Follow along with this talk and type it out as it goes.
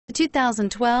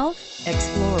2012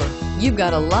 Explorer. You've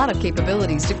got a lot of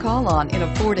capabilities to call on in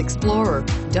a Ford Explorer.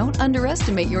 Don't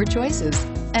underestimate your choices,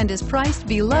 and is priced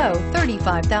below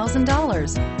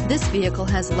 $35,000. This vehicle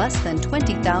has less than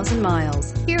 20,000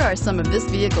 miles. Here are some of this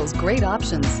vehicle's great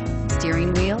options: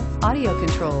 steering wheel audio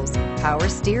controls, power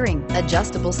steering,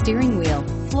 adjustable steering wheel,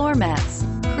 floor mats,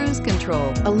 cruise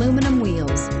control, aluminum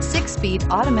wheels, 6-speed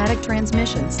automatic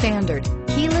transmission standard,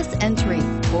 keyless entry,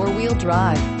 4-wheel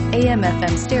drive,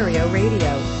 AM/FM stereo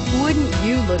radio. Wouldn't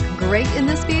you look great in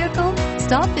this vehicle?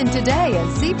 Stop in today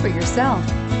and see for yourself.